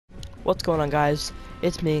What's going on, guys?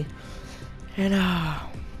 It's me, and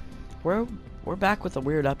we're we're back with a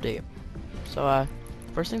weird update. So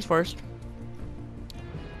first things first,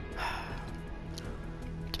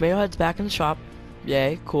 Tomato Head's back in the shop.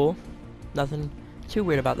 Yay, cool. Nothing too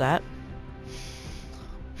weird about that.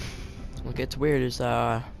 What gets weird is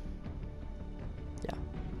yeah,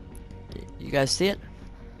 you guys see it?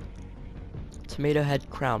 Tomato Head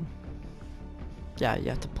crown. Yeah, you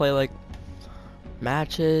have to play like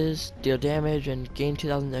matches, deal damage, and gain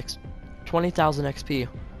 20,000 XP.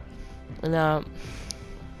 And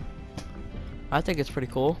I think it's pretty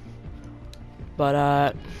cool.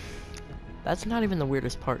 But that's not even the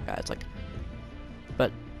weirdest part, guys.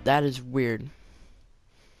 But that is weird.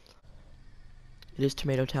 It is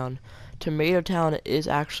Tomato Town. Tomato Town is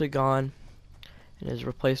actually gone and is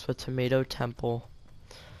replaced with Tomato Temple.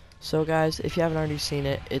 So guys, if you haven't already seen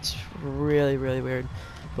it, it's really weird.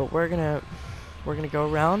 But we're gonna go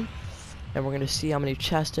around and we're gonna see how many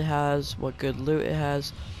chests it has, what good loot it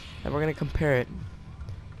has, and we're gonna compare it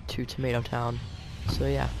to Tomato Town. So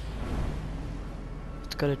yeah,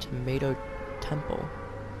 let's go to Tomato Temple.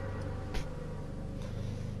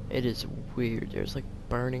 It is weird. There's like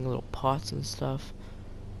burning little pots and stuff,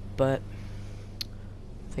 but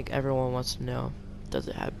I think everyone wants to know, does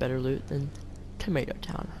it have better loot than Tomato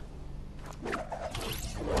Town?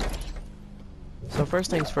 So first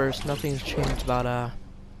things first, nothing's changed about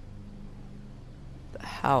the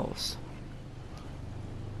house.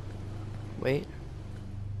 Wait,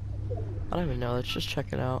 I don't even know. Let's just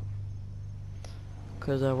check it out.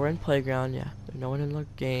 Cause we're in playground. Yeah, there's no one in the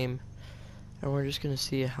game, and we're just gonna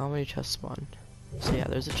see how many chests spawn. So yeah,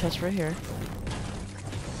 there's a chest right here.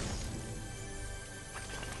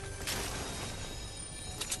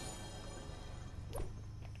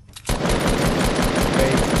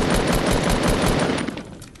 Great.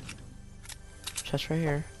 Chest right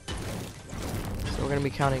here. So we're gonna be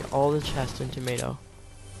counting all the chests in Tomato.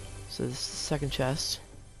 So this is the second chest.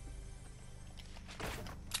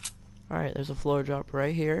 Alright, there's a floor drop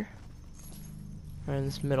right here. Right in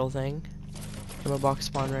this middle thing. Ammo box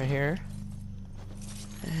spawn right here.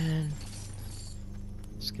 And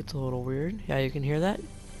this gets a little weird. Yeah, you can hear that.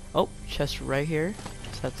 Oh, chest right here.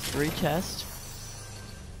 So that's 3 chests.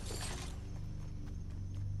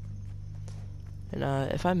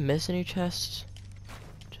 And if I miss any chests,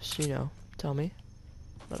 just, you know, tell me.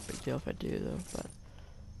 Not a big deal if I do though, but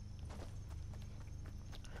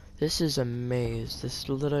this is a maze. This is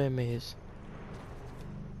literally a maze.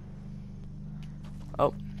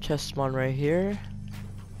 Oh, chest spawn right here.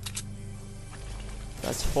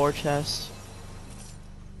 That's 4 chests.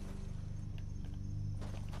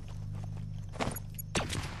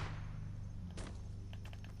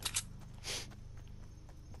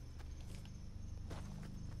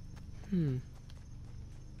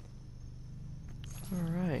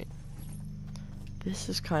 Alright. This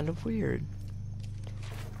is kind of weird.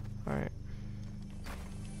 Alright.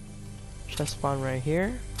 Chest spawn right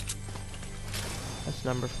here. That's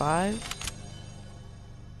number 5.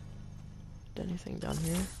 Anything down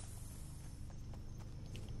here?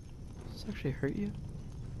 Does this actually hurt you?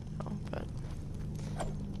 No, but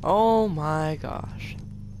oh my gosh.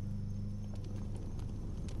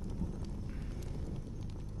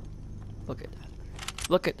 Look at that.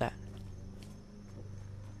 Look at that.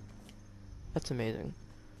 That's amazing.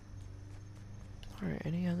 Alright,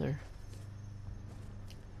 any other?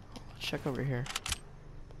 Let's check over here.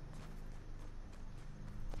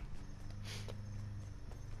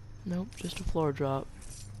 Nope, just a floor drop.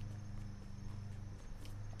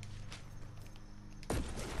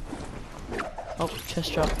 Oh,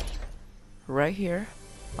 chest drop right here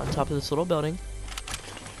on top of this little building.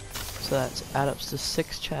 So that's add up to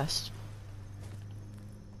 6 chests.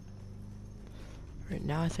 Right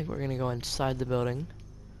now I think we're gonna go inside the building.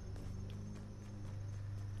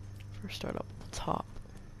 First start up at the top.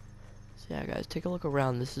 So yeah guys, take a look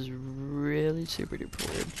around. This is really super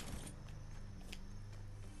duper weird.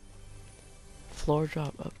 Floor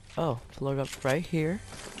drop up. Oh, floor drop right here.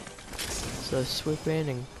 So swoop in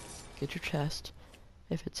and get your chest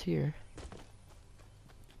if it's here.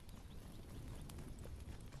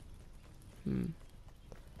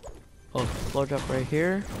 Oh, floor drop right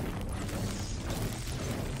here.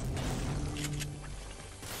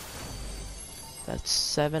 That's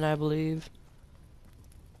 7, I believe.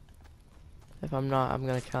 If I'm not, I'm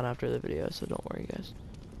gonna count after the video, so don't worry, guys.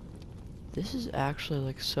 This is actually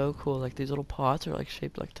like so cool. Like these little pots are like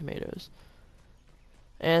shaped like tomatoes.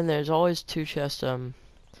 And there's always 2 chests in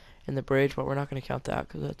the bridge, but we're not gonna count that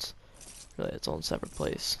because that's really its own separate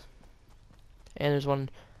place. And there's one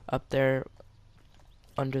up there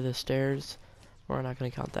under the stairs we're not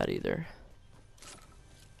gonna count that either.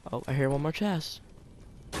 Oh, I hear one more chest.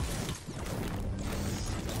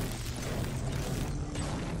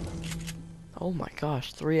 Oh my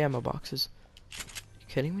gosh, 3 ammo boxes. You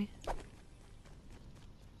kidding me?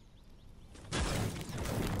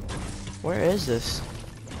 Where is this?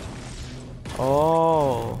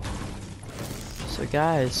 Oh. So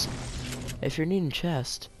guys, if you're needing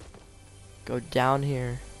chest, go down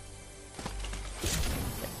here.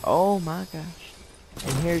 Oh my gosh.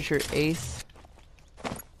 And here's your 8th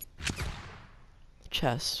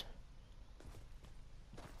chest.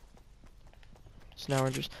 So now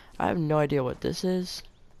we're just, I have no idea what this is.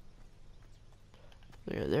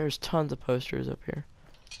 There's tons of posters up here.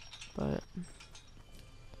 But,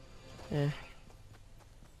 eh.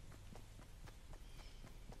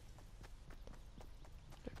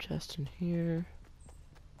 No chest in here.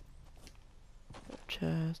 No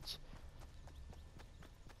chests.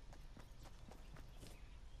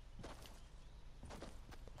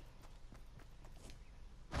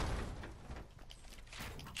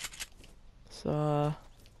 So,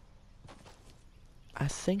 I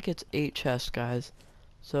think it's 8 chests, guys.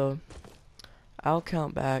 So, I'll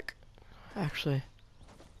count back. Actually,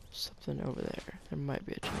 something over there. There might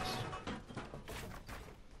be a chest.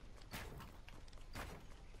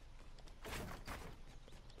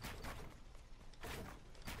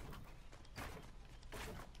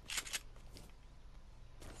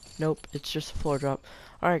 Nope, it's just a floor drop.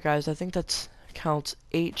 Alright guys, I think that's counts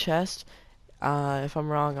 8 chests. If I'm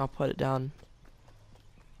wrong, I'll put it down.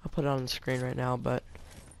 I'll put it on the screen right now, but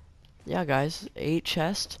yeah guys, 8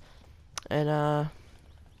 chests. And I'm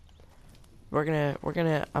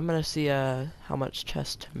gonna see how much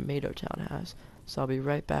chest Tomato Town has. So I'll be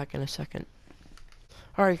right back in a second.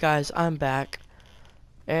 Alright guys, I'm back.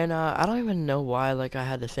 And I don't even know why like I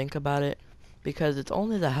had to think about it, because it's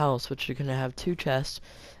only the house which is gonna have 2 chests,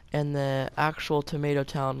 and the actual Tomato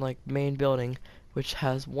Town like main building which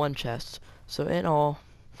has 1 chest. So in all,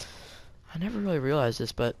 I never really realized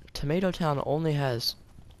this, but Tomato Town only has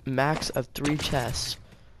max of 3 chests.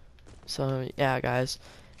 So yeah guys,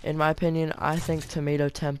 in my opinion, I think Tomato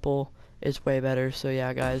Temple is way better. So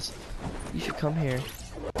yeah guys, you should come here.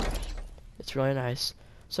 It's really nice.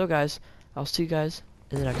 So guys, I'll see you guys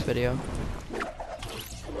in the next video.